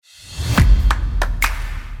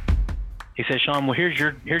He said, Shaune, well, here's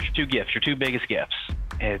your two gifts, your two biggest gifts.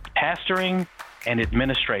 It's pastoring and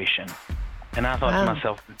administration. And I thought to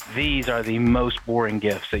myself, these are the most boring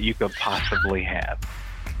gifts that you could possibly have.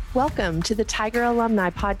 Welcome to the Tiger Alumni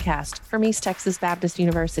Podcast from East Texas Baptist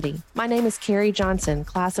University. My name is Carrie Johnson,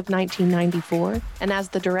 class of 1994, and as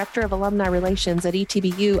the Director of Alumni Relations at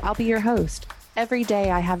ETBU, I'll be your host. Every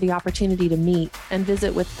day I have the opportunity to meet and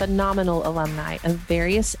visit with phenomenal alumni of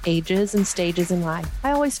various ages and stages in life.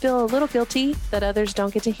 I always feel a little guilty that others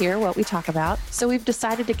don't get to hear what we talk about, so we've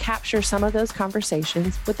decided to capture some of those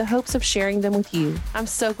conversations with the hopes of sharing them with you. I'm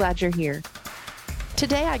so glad you're here.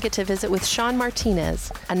 Today I get to visit with Shaune Martinez,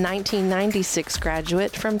 a 1996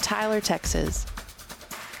 graduate from Tyler, Texas.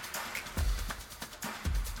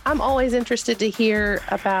 I'm always interested to hear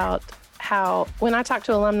about how, when I talk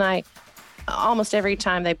to alumni, almost every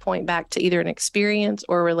time they point back to either an experience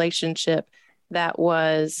or a relationship that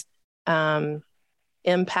was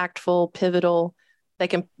impactful, pivotal.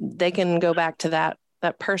 They can go back to that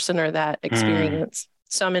person or that experience.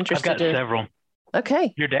 So I'm interested. I've got several.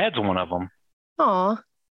 Okay. Your dad's one of them. Aw.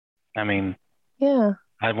 I mean, yeah.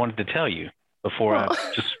 I wanted to tell you before I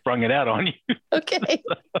just sprung it out on you. Okay.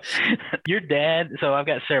 Your dad, so I've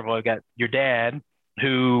got several. I've got your dad,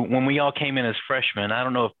 who, when we all came in as freshmen, I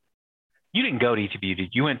don't know if you didn't go to ETBU,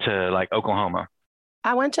 did you? Went to like Oklahoma?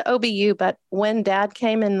 I went to OBU, but when Dad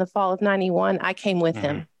came in the fall of 91, I came with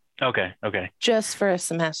him. Okay. Just for a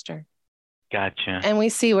semester. Gotcha. And we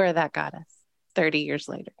see where that got us 30 years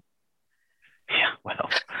later. Yeah, well,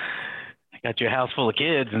 I got your house full of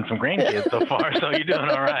kids and some grandkids so far, so you're doing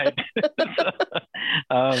all right.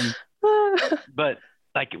 But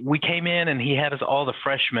like, we came in and he had us all the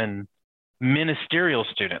freshmen ministerial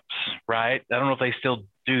students, right? I don't know if they still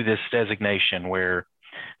do this designation where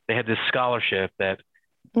they had this scholarship that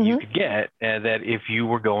you could get that if you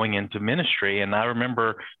were going into ministry. And I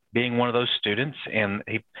remember being one of those students, and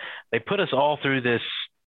they put us all through this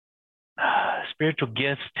spiritual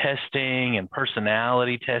gifts testing and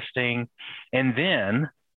personality testing. And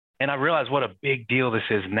I realized what a big deal this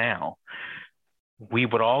is now. We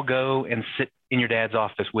would all go and sit in your dad's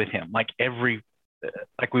office with him, like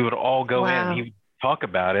we would all go in, he would talk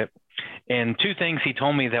about it. And two things he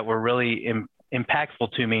told me that were really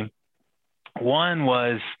impactful to me. One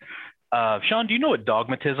was, Shaune, do you know what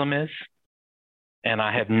dogmatism is? And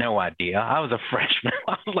I had no idea. I was a freshman.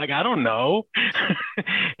 I was like, I don't know. And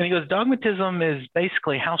he goes, dogmatism is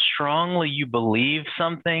basically how strongly you believe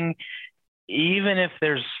something, even if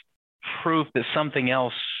there's proof that something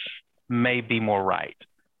else may be more right.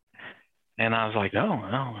 And I was like, oh,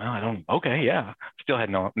 I don't, okay, yeah. Still had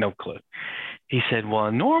no clue. He said, well,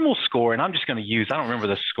 a normal score, and I'm just going to I don't remember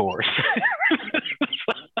the scores.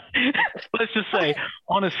 Let's just say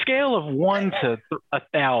on a scale of 1 to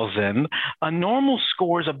 1,000, a normal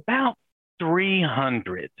score is about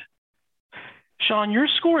 300. Shaune, your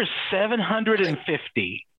score is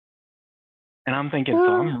 750. And I'm thinking,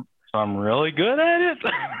 so I'm really good at it.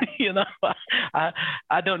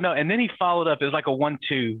 I don't know. And then he followed up. It was like a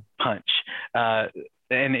 1-2 punch.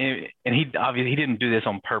 And he obviously he didn't do this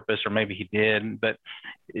on purpose, or maybe he did, but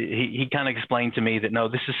he kind of explained to me that, no,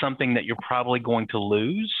 this is something that you're probably going to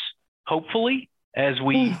lose, hopefully, as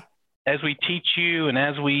we teach you and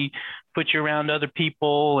as we put you around other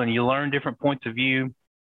people and you learn different points of view.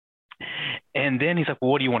 And then he's like,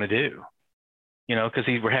 well, what do you want to do? Because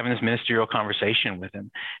we're having this ministerial conversation with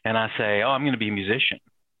him. And I say, I'm going to be a musician.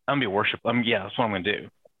 I'm going to be a worshiper. Yeah, that's what I'm going to do.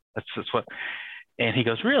 That's what. And he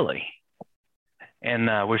goes, really? And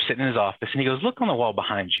we're sitting in his office, and he goes, look on the wall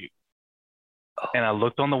behind you. And I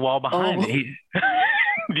looked on the wall behind me.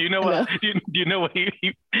 Do you know what? Do you know what he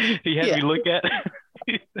had me look at?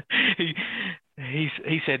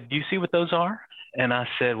 he said, do you see what those are? And I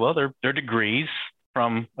said, well, they're degrees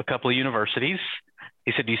from a couple of universities.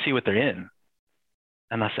 He said, do you see what they're in?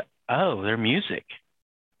 And I said, oh, they're music.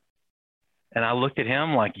 And I looked at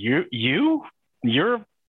him like, you're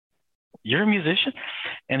a musician?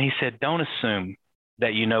 And he said, don't assume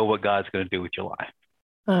that you know what God's going to do with your life.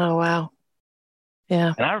 Oh, wow.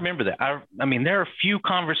 Yeah. And I remember that. I mean, there are a few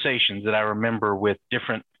conversations that I remember with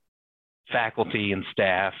different faculty and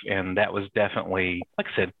staff, and that was definitely, like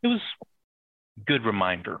I said, it was a good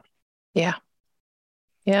reminder. Yeah.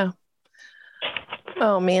 Yeah.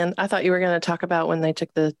 Oh, man. I thought you were going to talk about when they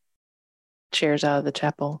took the chairs out of the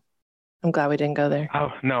chapel. I'm glad we didn't go there. Oh,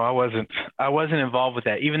 no, I wasn't. I wasn't involved with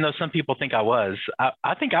that, even though some people think I was.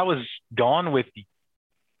 I think I was gone with,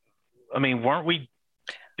 I mean, weren't we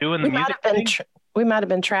doing the music thing? We might have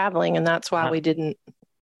been traveling, and that's why we didn't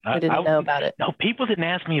know about it. No, people didn't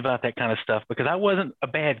ask me about that kind of stuff because I wasn't a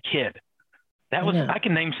bad kid. I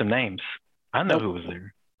can name some names. I know who was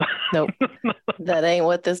there. Nope. That ain't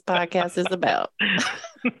what this podcast is about.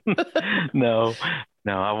 No,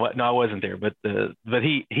 I wasn't there, but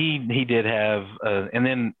he did have, and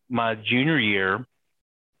then my junior year,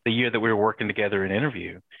 the year that we were working together in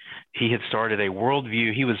interview, he had started a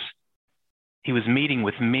worldview. He was meeting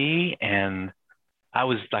with me, and I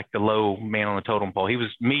was like the low man on the totem pole. He was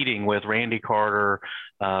meeting with Randy Carter,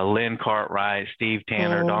 Lynn Cartwright, Steve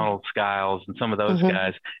Tanner, Donald Skiles, and some of those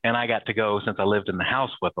guys. And I got to go since I lived in the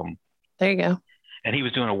house with them. There you go. And he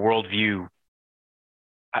was doing a worldview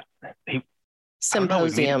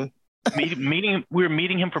symposium. We were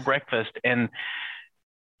meeting him for breakfast, and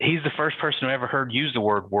he's the first person who ever heard use the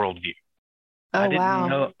word worldview.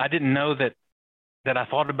 Oh, I didn't know that I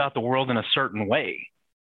thought about the world in a certain way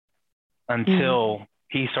until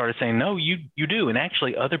he started saying, no, you do. And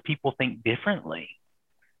actually other people think differently.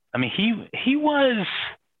 I mean,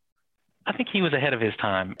 I think he was ahead of his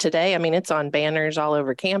time. Today, I mean, it's on banners all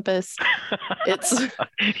over campus. It's the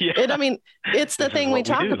thing we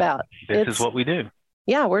talk about. This is what we do.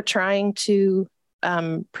 Yeah, we're trying to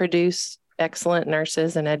produce excellent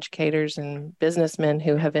nurses and educators and businessmen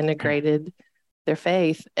who have integrated their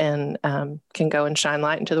faith and can go and shine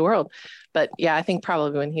light into the world. But yeah, I think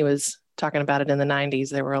probably when he was talking about it in the 90s,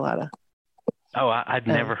 there were a lot of... I'd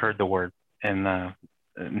never heard the word, and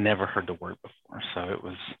never heard the word before. So it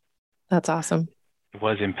was... That's awesome. It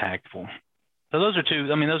was impactful. So those are two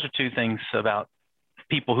things about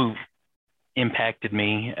people who impacted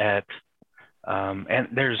me at, and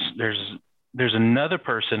there's another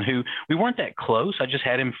person who we weren't that close. I just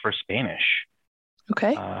had him for Spanish.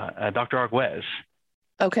 Okay. Dr. Arguez.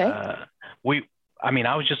 Okay. I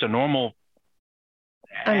was just a normal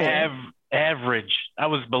average. I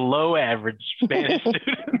was below average Spanish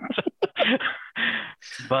student.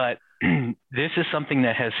 But this is something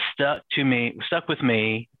that has stuck with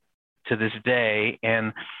me to this day.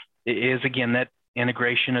 And it is, again, that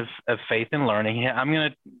integration of faith and learning. I'm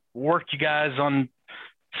going to work you guys on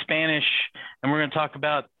Spanish, and we're going to talk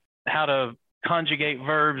about how to conjugate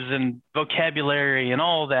verbs and vocabulary and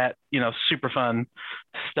all that, super fun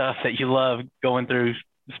stuff that you love going through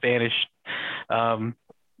Spanish. And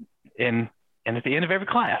at the end of every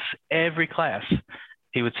class,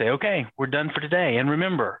 he would say, okay, we're done for today. And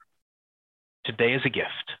remember, today is a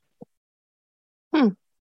gift.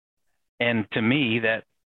 And to me, that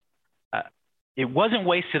it wasn't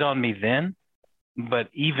wasted on me then, but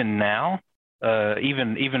even now,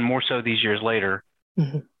 even more so these years later,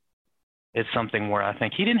 it's something where I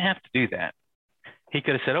think he didn't have to do that. He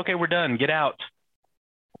could have said, okay, we're done, get out.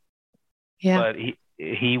 Yeah. But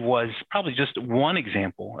he was probably just one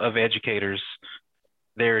example of educators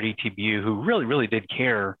there at ETBU who really, really did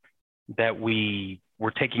care that we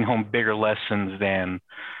were taking home bigger lessons than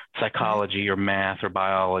psychology or math or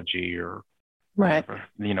biology or whatever,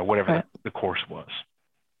 whatever the course was.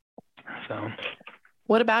 So,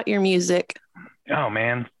 what about your music? Oh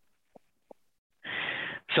man.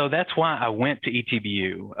 So that's why I went to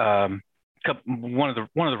ETBU. One of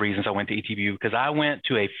the reasons I went to ETBU, because I went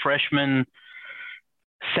to a freshman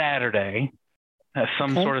Saturday,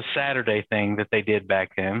 some sort of Saturday thing that they did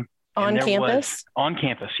back then. On campus? On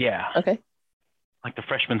campus, yeah. Okay. Like the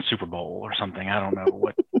freshman Super Bowl or something. I don't know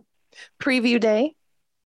what. Preview day?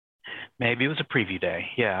 Maybe it was a preview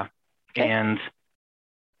day, yeah. Okay. And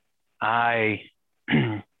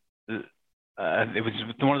it was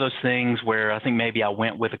one of those things where I think maybe I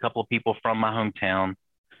went with a couple of people from my hometown,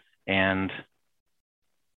 and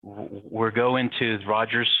we're going to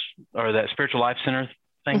Rogers, or that Spiritual Life Center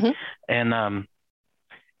thing. And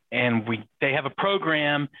they have a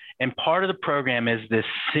program, and part of the program is this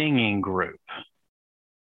singing group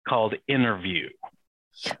called Interview.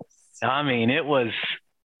 Yes. I mean, it was,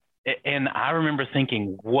 and I remember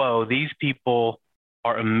thinking, whoa, these people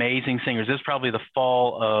are amazing singers. This is probably the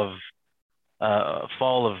fall of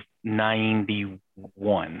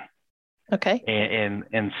 91. Okay.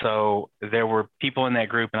 And so there were people in that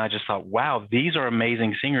group, and I just thought, wow, these are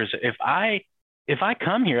amazing singers. If I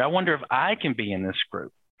come here, I wonder if I can be in this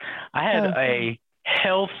group. I had a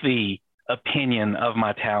healthy opinion of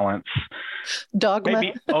my talents. Dogma.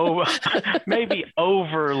 Maybe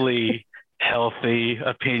overly healthy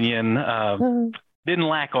opinion. Didn't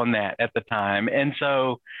lack on that at the time. And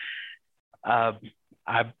so I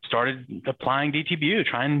started applying DTBU,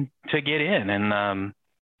 trying to get in. And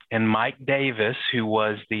Mike Davis, who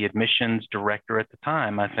was the admissions director at the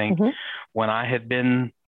time, I think, when I had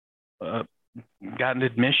been gotten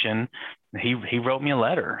admission, he wrote me a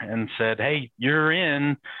letter and said, hey, you're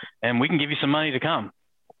in, and we can give you some money to come.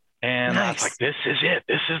 And I was like, this is it.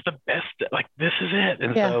 This is the best. Like, this is it.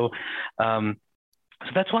 And so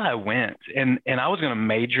So that's why I went. And I was going to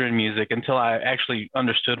major in music until I actually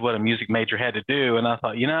understood what a music major had to do. And I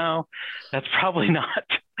thought, that's probably not,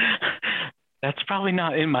 that's probably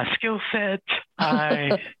not in my skill set.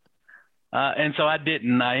 And so I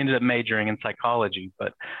didn't. I ended up majoring in psychology,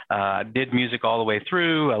 but I did music all the way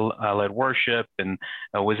through. I led worship and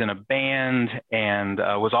was in a band, and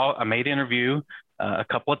I made interview a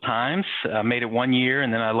couple of times. I made it 1 year,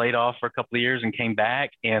 and then I laid off for a couple of years and came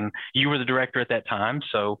back. And you were the director at that time,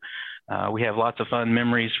 so we have lots of fun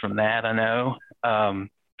memories from that. I know.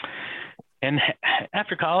 And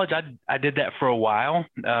after college, I did that for a while.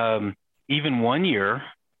 Even 1 year.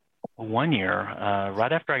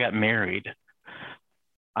 Right after I got married,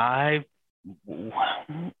 I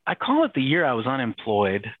call it the year I was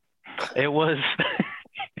unemployed. It was.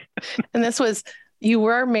 And this was, you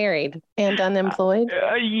were married and unemployed?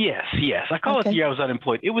 Yes. I call it the year I was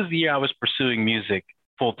unemployed. It was the year I was pursuing music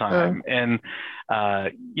full time. And,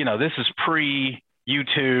 this is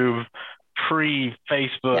pre-YouTube,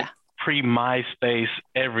 pre-Facebook, pre-MySpace,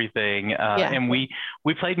 everything. And we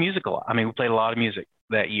played music a lot. I mean, we played a lot of music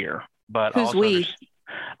that year, but who's also we?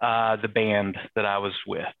 The band that I was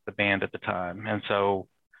with, the band at the time. And so,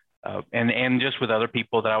 and just with other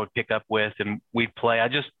people that I would pick up with and we'd play. I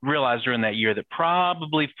just realized during that year that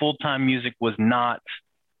probably full-time music was not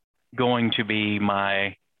going to be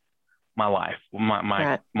my life,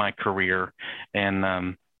 my career,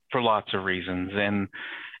 and for lots of reasons.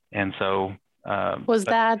 And so, was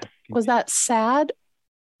that sad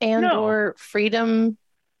and or freedom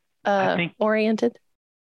oriented?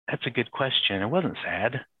 That's a good question. It wasn't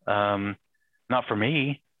sad. Not for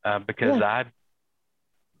me, because I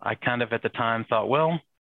kind of at the time thought, well,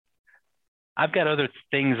 I've got other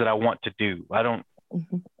things that I want to do. I don't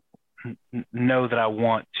know that I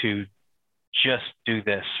want to just do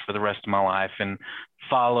this for the rest of my life and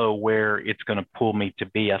follow where it's going to pull me to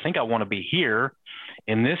be. I think I want to be here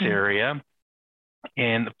in this area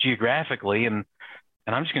and geographically, and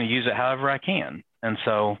I'm just going to use it however I can. And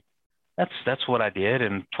so that's what I did,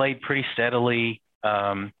 and played pretty steadily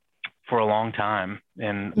for a long time.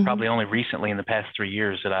 And probably only recently in the past 3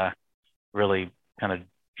 years that I really kind of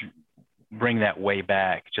bring that way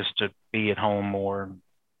back, just to be at home more.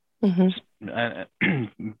 My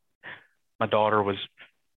daughter was,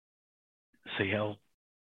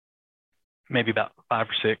 maybe about 5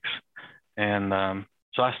 or 6. And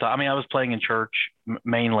so I stopped. I mean, I was playing in church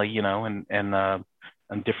mainly, and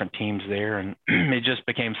different teams there. And it just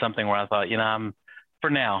became something where I thought, I'm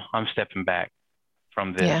stepping back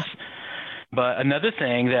from this. Yeah. But another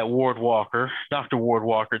thing that Dr. Ward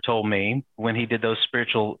Walker told me when he did those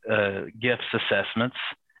spiritual gifts assessments,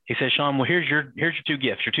 he said, Shaune, well, here's your 2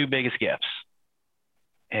 gifts, your 2 biggest gifts.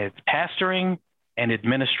 It's pastoring and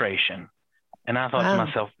administration. And I thought to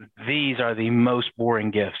myself, these are the most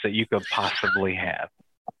boring gifts that you could possibly have.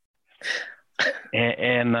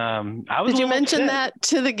 And I was. Did you mention that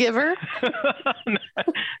to the giver?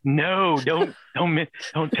 No, don't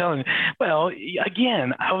tell him. Well,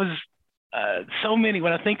 again, I was so many.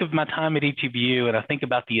 When I think of my time at ETBU and I think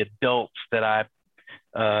about the adults that I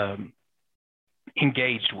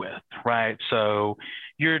engaged with, right? So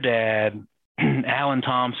your dad, Alan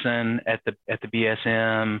Thompson at the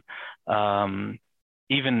BSM,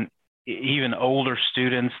 even older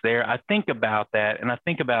students there. I think about that, and I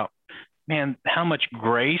think about, man, how much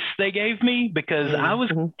grace they gave me, because I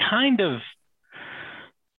was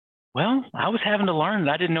I was having to learn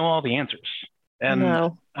that I didn't know all the answers. And I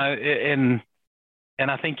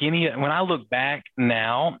think when I look back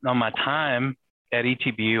now on my time at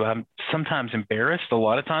ETBU, I'm sometimes embarrassed, a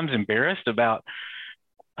lot of times embarrassed about,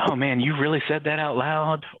 oh man, you really said that out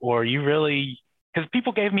loud, or because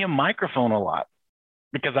people gave me a microphone a lot,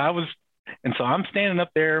 because and so I'm standing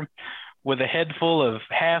up there with a head full of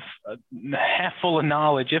half full of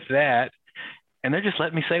knowledge, if that, and they're just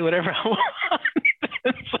letting me say whatever I want.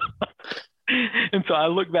 and so I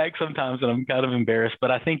look back sometimes and I'm kind of embarrassed,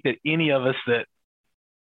 but I think that any of us that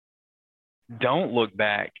don't look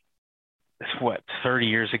back, 30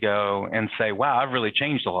 years ago, and say, wow, I've really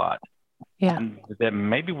changed a lot. Yeah. That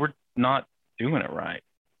maybe we're not doing it right.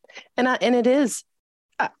 And it is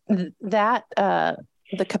that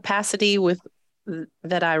the capacity with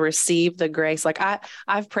that I receive the grace. Like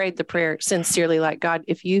I've prayed the prayer sincerely, like, God,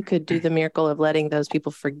 if you could do the miracle of letting those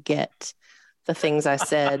people forget the things I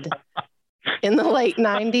said in the late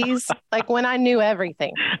 90s, like when I knew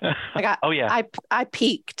everything. Like I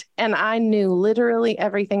peaked and I knew literally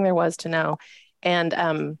everything there was to know. And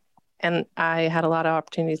I had a lot of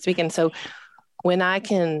opportunities to speak. And so when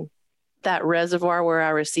that reservoir where I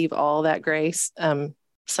receive all that grace,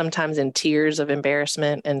 sometimes in tears of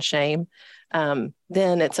embarrassment and shame,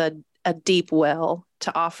 then it's a deep well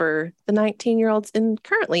to offer the 19-year-olds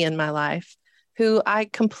currently in my life who I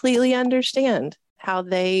completely understand how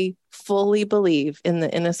they fully believe in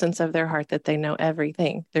the innocence of their heart that they know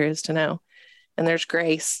everything there is to know. And there's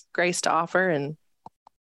grace to offer. And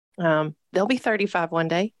they'll be 35 one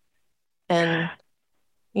day. And,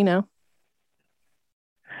 Yeah,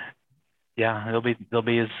 they'll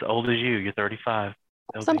be as old as you. You're 35.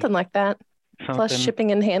 Something like that. Plus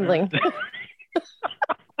shipping and handling.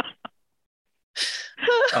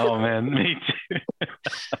 Oh man, me too.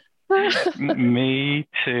 Me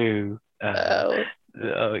too.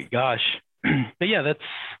 Gosh, but yeah, that's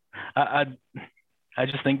I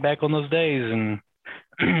just think back on those days, and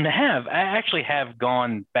I actually have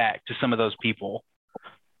gone back to some of those people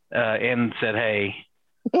and said, hey,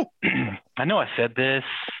 I know I said this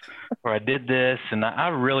or I did this, and I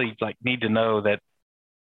really need to know that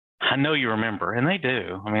I know you remember, and they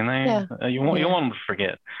do. I mean, you want them to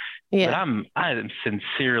forget. Yeah. But I am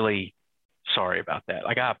sincerely sorry about that.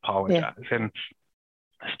 I apologize and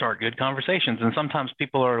start good conversations. And sometimes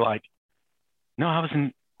people are like, no, I was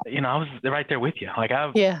right there with you.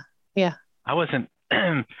 I wasn't.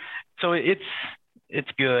 So it's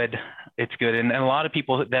good. It's good. And a lot of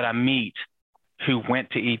people that I meet who went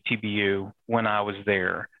to ETBU when I was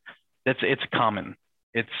there, it's common.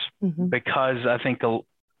 It's because I think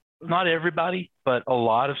not everybody, but a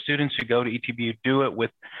lot of students who go to ETBU do it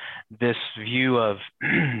with this view of,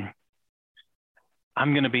 I'm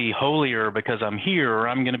going to be holier because I'm here, or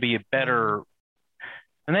I'm going to be a better,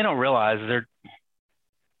 and they don't realize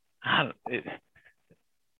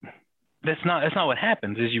that's not what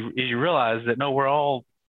happens. Is you realize that no, we're all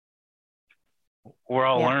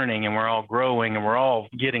learning, and we're all growing, and we're all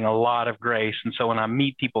getting a lot of grace. And so when I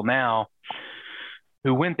meet people now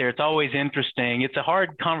who went there, it's always interesting. It's a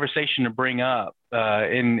hard conversation to bring up,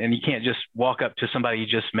 and you can't just walk up to somebody you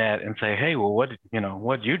just met and say, hey, well, what'd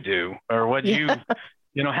you do? Or how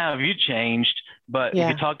have you changed? But if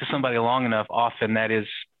you talk to somebody long enough, often that is,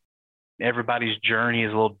 everybody's journey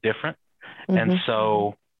is a little different. And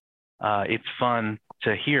so it's fun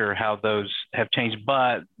to hear how those have changed,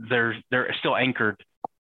 but they're still anchored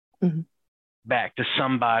back to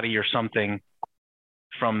somebody or something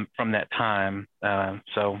from that time.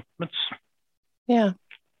 So it's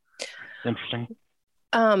interesting.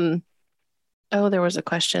 There was a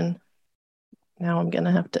question. Now I'm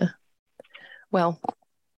gonna have to,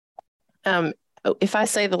 if I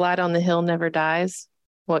say the light on the hill never dies,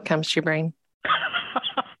 what comes to your brain?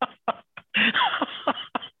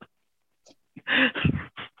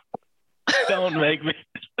 Don't make me.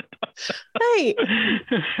 Hey,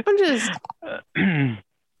 I'm just.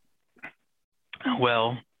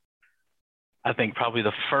 Well, I think probably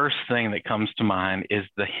the first thing that comes to mind is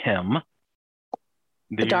the hymn.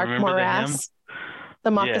 The dark morass,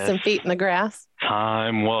 the moccasin feet in the grass.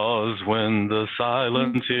 Time was when the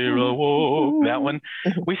silence here awoke. That one,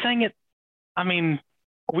 we sang it. I mean,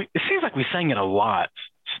 it seems like we sang it a lot.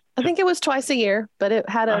 I think it was twice a year, but it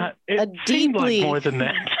had a deeply like more than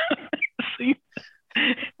that.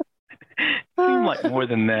 Seemed like more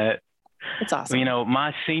than that. It's awesome.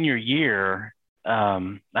 My senior year,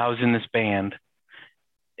 I was in this band,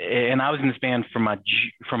 and I was in this band from my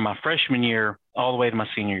freshman year all the way to my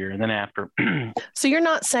senior year, and then after. So you're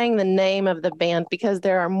not saying the name of the band because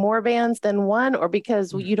there are more bands than one, or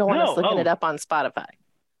because you don't want us looking it up on Spotify?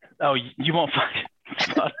 Oh, you won't find it.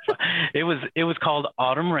 It was called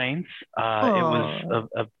Autumn Rains. It was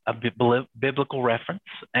a biblical reference,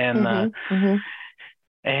 and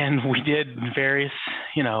and we did various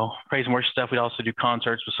praise and worship stuff. We'd also do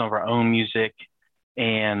concerts with some of our own music,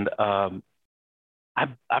 and I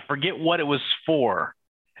forget what it was for,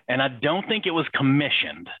 and I don't think it was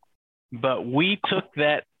commissioned, but we took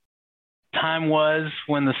that Time Was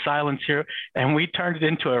When the Silence Here, and we turned it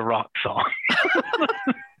into a rock song.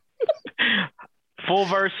 Full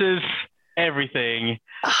verses, everything,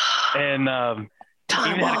 and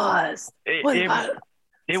time was. It wasn't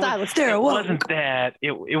that.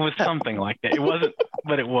 It was something like that. It wasn't,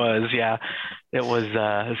 but it was. Yeah, it was.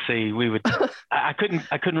 Let's see. We would. I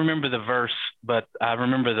couldn't remember the verse, but I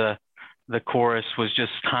remember the chorus was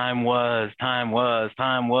just time was when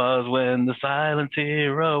the silence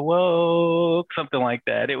here awoke, something like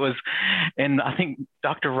that. It was, and I think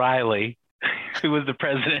Dr. Riley, who was the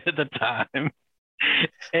president at the time,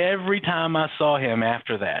 every time I saw him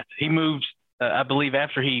after that, he moved, I believe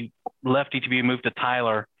after he left ETB, he moved to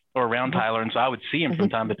Tyler or around Tyler. And so I would see him from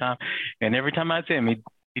time to time. And every time I'd see him, he'd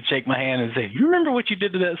shake my hand and say, you remember what you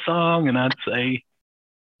did to that song? And I'd say,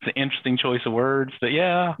 it's an interesting choice of words, but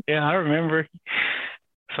yeah, I remember.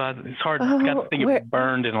 So it's hard. I think it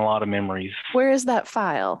burned in a lot of memories. Where is that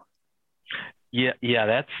file?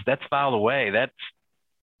 Yeah, that's filed away.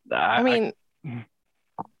 I mean,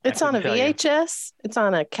 it's on a VHS. It's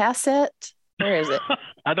on a cassette. Where is it?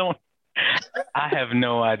 I have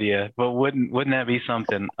no idea, but wouldn't that be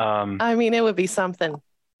something? I mean, it would be something.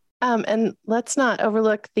 And let's not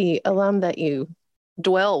overlook the alum that you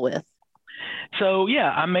dwell with. So yeah,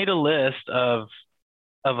 I made a list of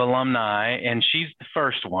alumni, and she's the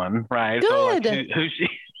first one, right? Good. So like, who she?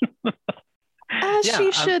 As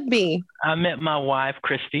she should be. I met my wife,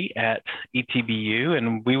 Kristie, at ETBU,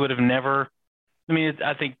 and we would have never. I mean,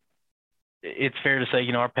 I think it's fair to say,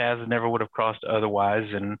 our paths never would have crossed otherwise,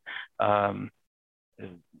 and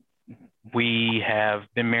we have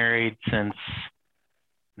been married since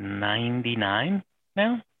 '99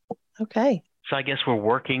 now. Okay. So I guess we're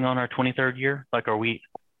working on our 23rd year. Like, are we?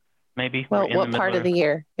 Maybe. Well, what part of the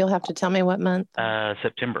year? You'll have to tell me what month.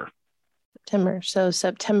 September. September. So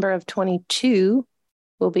September of 22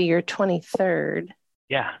 will be your 23rd.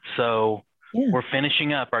 Yeah. So we're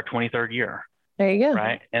finishing up our 23rd year. There you go.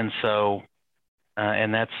 Right. And so,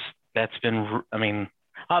 and that's been, I mean,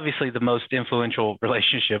 obviously the most influential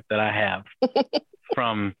relationship that I have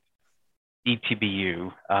from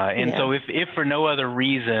ETBU. So if for no other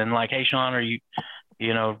reason, like, hey, Shaune, are you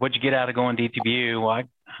what'd you get out of going to ETBU? Well, I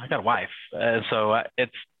got a wife. So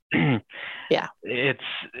it's,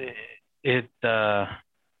 it's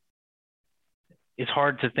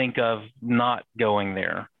hard to think of not going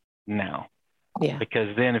there now. Yeah.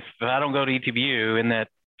 Because then if I don't go to ETBU in that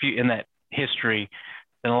history,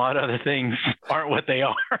 then a lot of other things aren't what they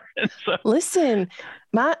are. So, listen,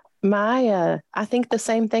 I think the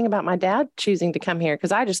same thing about my dad choosing to come here,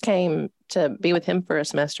 because I just came to be with him for a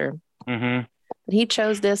semester. Mm-hmm. But he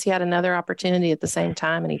chose this. He had another opportunity at the same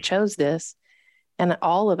time, and he chose this. And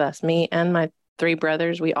all of us, me and my 3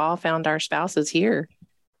 brothers, we all found our spouses here.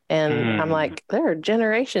 And I'm like, there are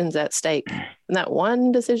generations at stake in that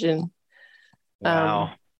one decision.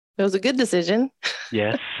 Wow. It was a good decision.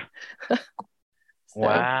 Yes.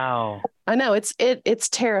 Wow. I know it's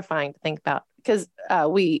terrifying to think about, because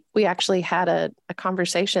we actually had a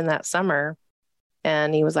conversation that summer,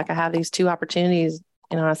 and he was like, I have these 2 opportunities.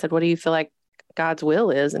 And I said, what do you feel like God's will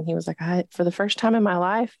is? And he was like, for the first time in my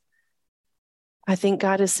life, I think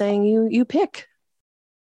God is saying you pick.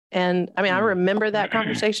 And I mean, I remember that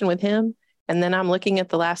conversation with him. And then I'm looking at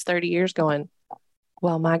the last 30 years going,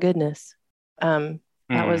 well, my goodness. That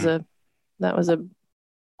was a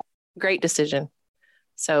great decision.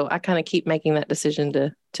 So I kind of keep making that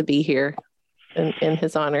decision to be here in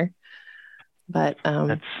his honor. But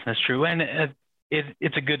that's true. And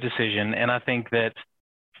it's a good decision. And I think that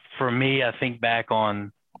for me, I think back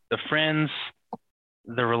on the friends,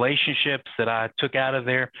 the relationships that I took out of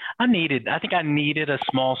there. I think I needed a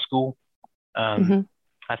small school. I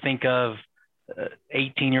think of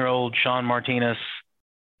 18-year-old Shaune Martinez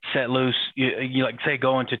set loose, you like say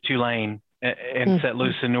going to Tulane and set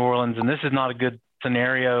loose in New Orleans. And this is not a good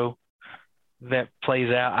scenario that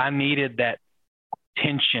plays out. I needed that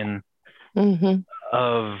tension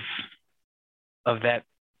of that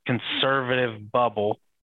conservative bubble.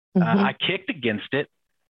 I kicked against it.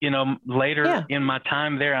 Later in my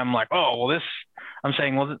time there, I'm like, I'm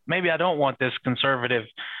saying, well, maybe I don't want this conservative,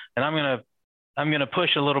 and I'm going to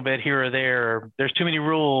push a little bit here or there. Or there's too many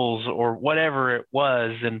rules or whatever it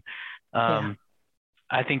was. And I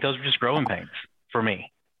think those are just growing pains for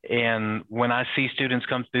me. And when I see students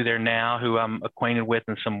come through there now who I'm acquainted with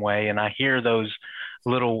in some way, and I hear those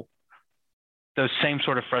same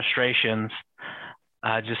sort of frustrations,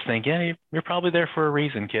 I just think, you're probably there for a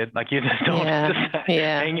reason, kid. Like, you just don't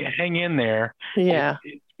hang in there. Yeah.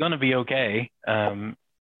 It's going to be okay.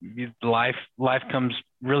 Life comes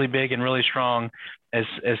really big and really strong as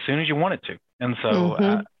soon as you want it to. And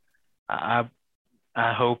so I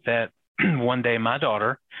hope that one day my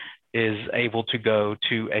daughter is able to go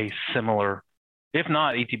to a similar, if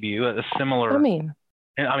not ETBU, a similar. I mean,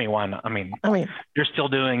 why not? I mean, you're still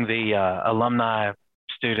doing the alumni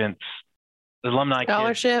students. The alumni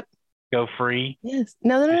scholarship go free. Yes.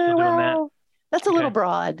 No. Well, that's a little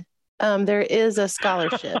broad. There is a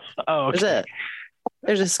scholarship. Okay.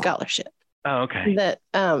 There's a scholarship. Oh, okay. That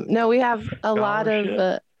no, we have a lot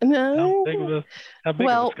of no. How big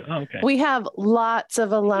okay. We have lots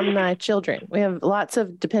of alumni children. We have lots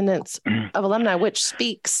of dependents of alumni, which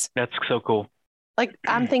speaks. That's so cool. Like,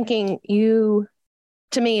 I'm thinking to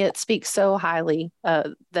me, it speaks so highly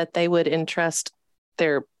that they would entrust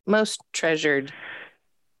their most treasured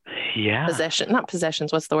not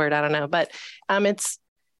possessions, what's the word, I don't know, but it's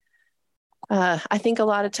I think a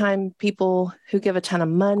lot of time people who give a ton of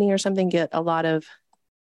money or something get a lot of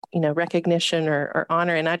recognition or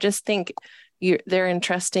honor. And I just think they're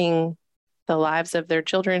entrusting the lives of their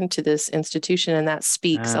children to this institution, and that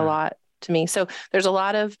speaks a lot to me. So there's a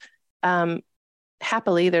lot of,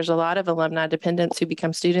 happily, there's a lot of alumni dependents who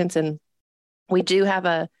become students, and we do have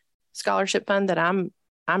a scholarship fund that I'm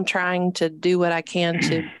trying to do what I can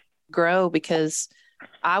to grow, because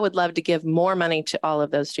I would love to give more money to all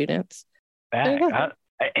of those students.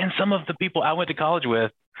 And some of the people I went to college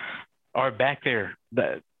with are back there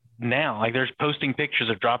now. Like, they're posting pictures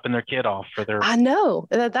of dropping their kid off for their. I know.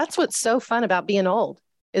 That's what's so fun about being old,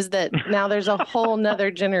 is that now there's a whole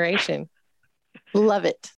nother generation. Love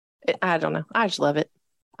it. I don't know. I just love it.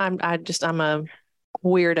 I'm a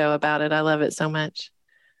weirdo about it. I love it so much.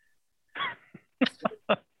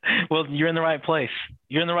 Well, you're in the right place.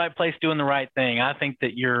 You're in the right place doing the right thing. I think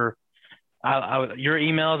that your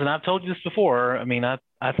emails, and I've told you this before, I mean, I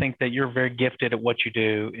think that you're very gifted at what you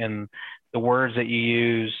do, and the words that you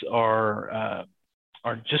use are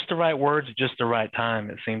just the right words at just the right time,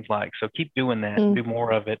 it seems like. So keep doing that, do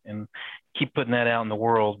more of it, and keep putting that out in the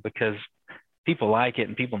world, because people like it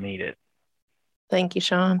and people need it. Thank you,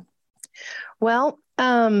 Shaune. Well,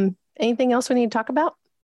 anything else we need to talk about?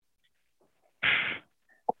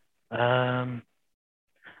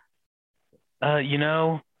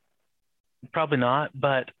 Probably not,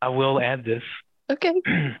 but I will add this. Okay.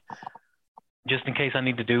 Just in case I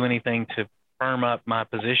need to do anything to firm up my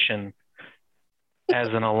position as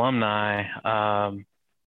an alumni.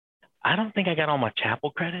 I don't think I got all my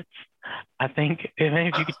chapel credits. I think maybe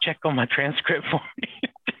if you could check on my transcript for me,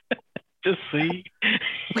 just see.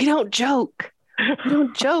 We don't joke.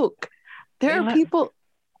 There are people.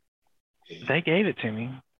 They gave it to me.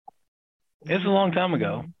 It was a long time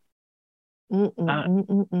ago. You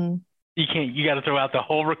got to throw out the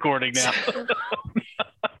whole recording now.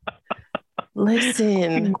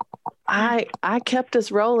 Listen, I kept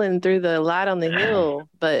us rolling through the light on the hill,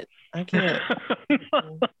 but I can't.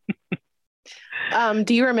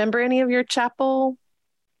 Do you remember any of your chapel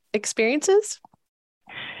experiences?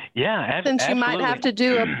 Yeah, Since you might have to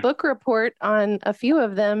do a book report on a few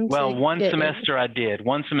of them. Well, one semester I did.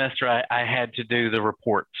 One semester I had to do the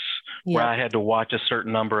reports where I had to watch a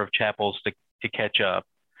certain number of chapels to catch up.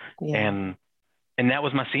 Yeah. And that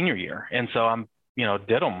was my senior year. And so I'm,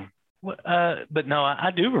 did them. But no,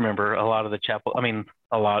 I do remember a lot of the chapel. I mean,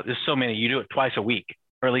 a lot. There's so many. You do it twice a week,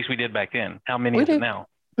 or at least we did back then. How many is it now?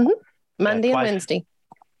 Mm-hmm. Monday and Wednesday.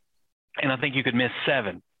 And I think you could miss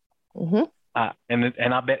 7. Mm-hmm.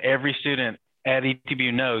 And I bet every student at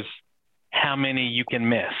ETBU knows how many you can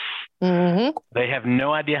miss. Mm-hmm. They have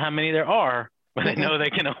no idea how many there are, but they know they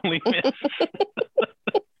can only miss.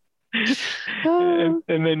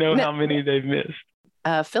 and they know how many they've missed.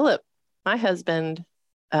 Philip, my husband,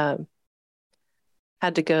 had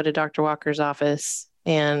to go to Dr. Walker's office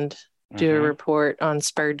and do a report on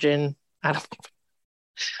Spurgeon. I don't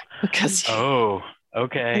because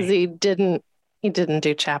he didn't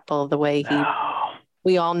do chapel the way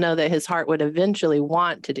we all know that his heart would eventually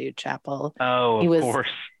want to do chapel. Of course.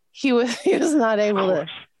 He was not able to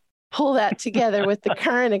pull that together with the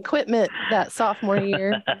current equipment that sophomore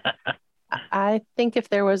year. I think if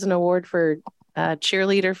there was an award for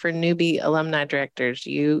cheerleader for newbie alumni directors,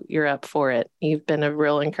 you're up for it. You've been a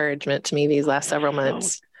real encouragement to me these last several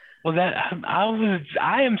months. Well,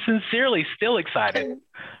 I am sincerely still excited.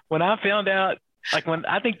 When I found out,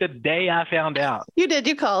 I think the day I found out. You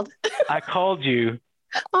called. I called you.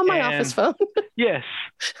 On my office phone. Yes.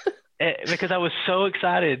 Because I was so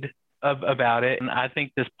excited about it. And I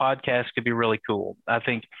think this podcast could be really cool. I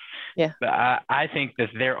think that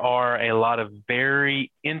there are a lot of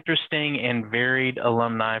very interesting and varied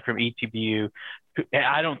alumni from ETBU.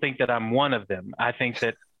 I don't think that I'm one of them. I think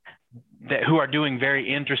that who are doing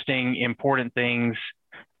very interesting, important things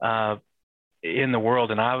in the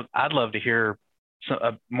world. And I'd love to hear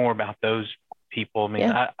more about those people. I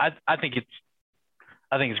mean, I think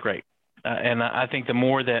it's great. And I think the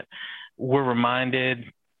more that we're reminded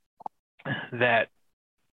that,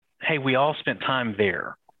 hey, we all spent time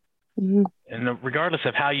there. Mm-hmm. And regardless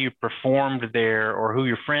of how you performed there or who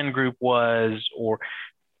your friend group was, or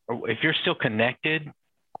if you're still connected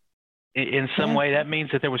in some way, that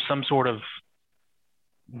means that there was some sort of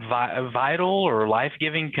vital or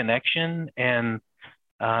life-giving connection. And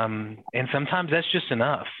sometimes that's just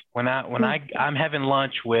enough. When I'm having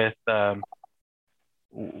lunch with a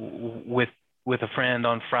friend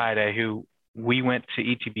on Friday who we went to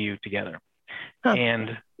ETBU together.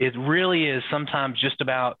 And it really is sometimes just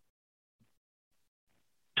about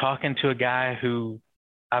talking to a guy who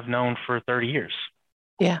I've known for 30 years.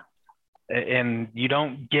 Yeah. And you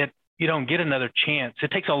don't get another chance.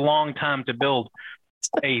 It takes a long time to build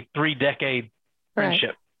a 3-decade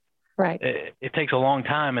friendship. Right. It takes a long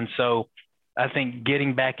time. And so I think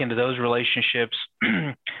getting back into those relationships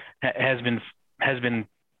has been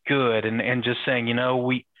good. And just saying,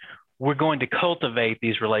 we're going to cultivate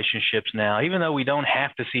these relationships now, even though we don't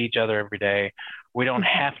have to see each other every day. We don't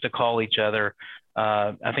have to call each other.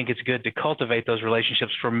 I think it's good to cultivate those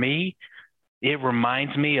relationships. For me, it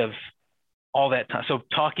reminds me of all that time. So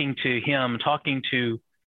talking to him, talking to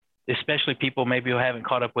especially people maybe who I haven't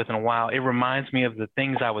caught up with in a while, it reminds me of the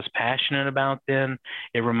things I was passionate about then.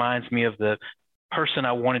 It reminds me of the person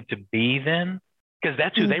I wanted to be then, because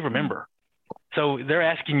that's who they remember. So they're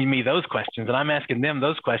asking me those questions and I'm asking them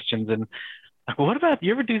those questions. And like, well, what about,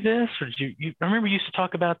 you ever do this? Or did you I remember you used to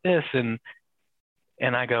talk about this. And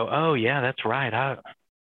I go, oh yeah, that's right.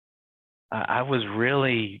 I was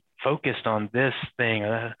really focused on this thing.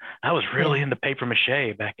 I was really into paper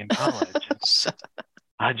mache back in college.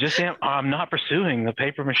 I'm not pursuing the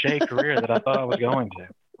paper mache career that I thought I was going to.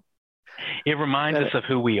 It reminds us of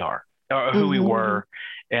who we are or who we were.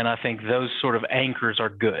 And I think those sort of anchors are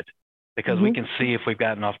good because we can see if we've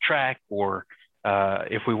gotten off track or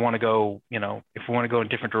if we want to go, if we want to go in a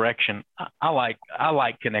different direction. I like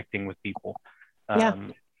connecting with people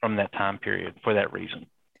from that time period for that reason.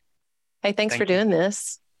 Hey, thanks for doing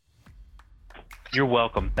this. You're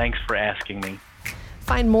welcome. Thanks for asking me.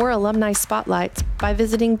 Find more alumni spotlights by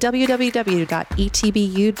visiting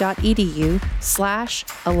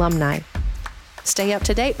www.etbu.edu/alumni. Stay up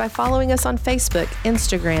to date by following us on Facebook,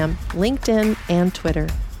 Instagram, LinkedIn, and Twitter.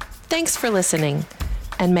 Thanks for listening,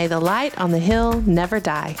 and may the light on the hill never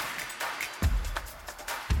die.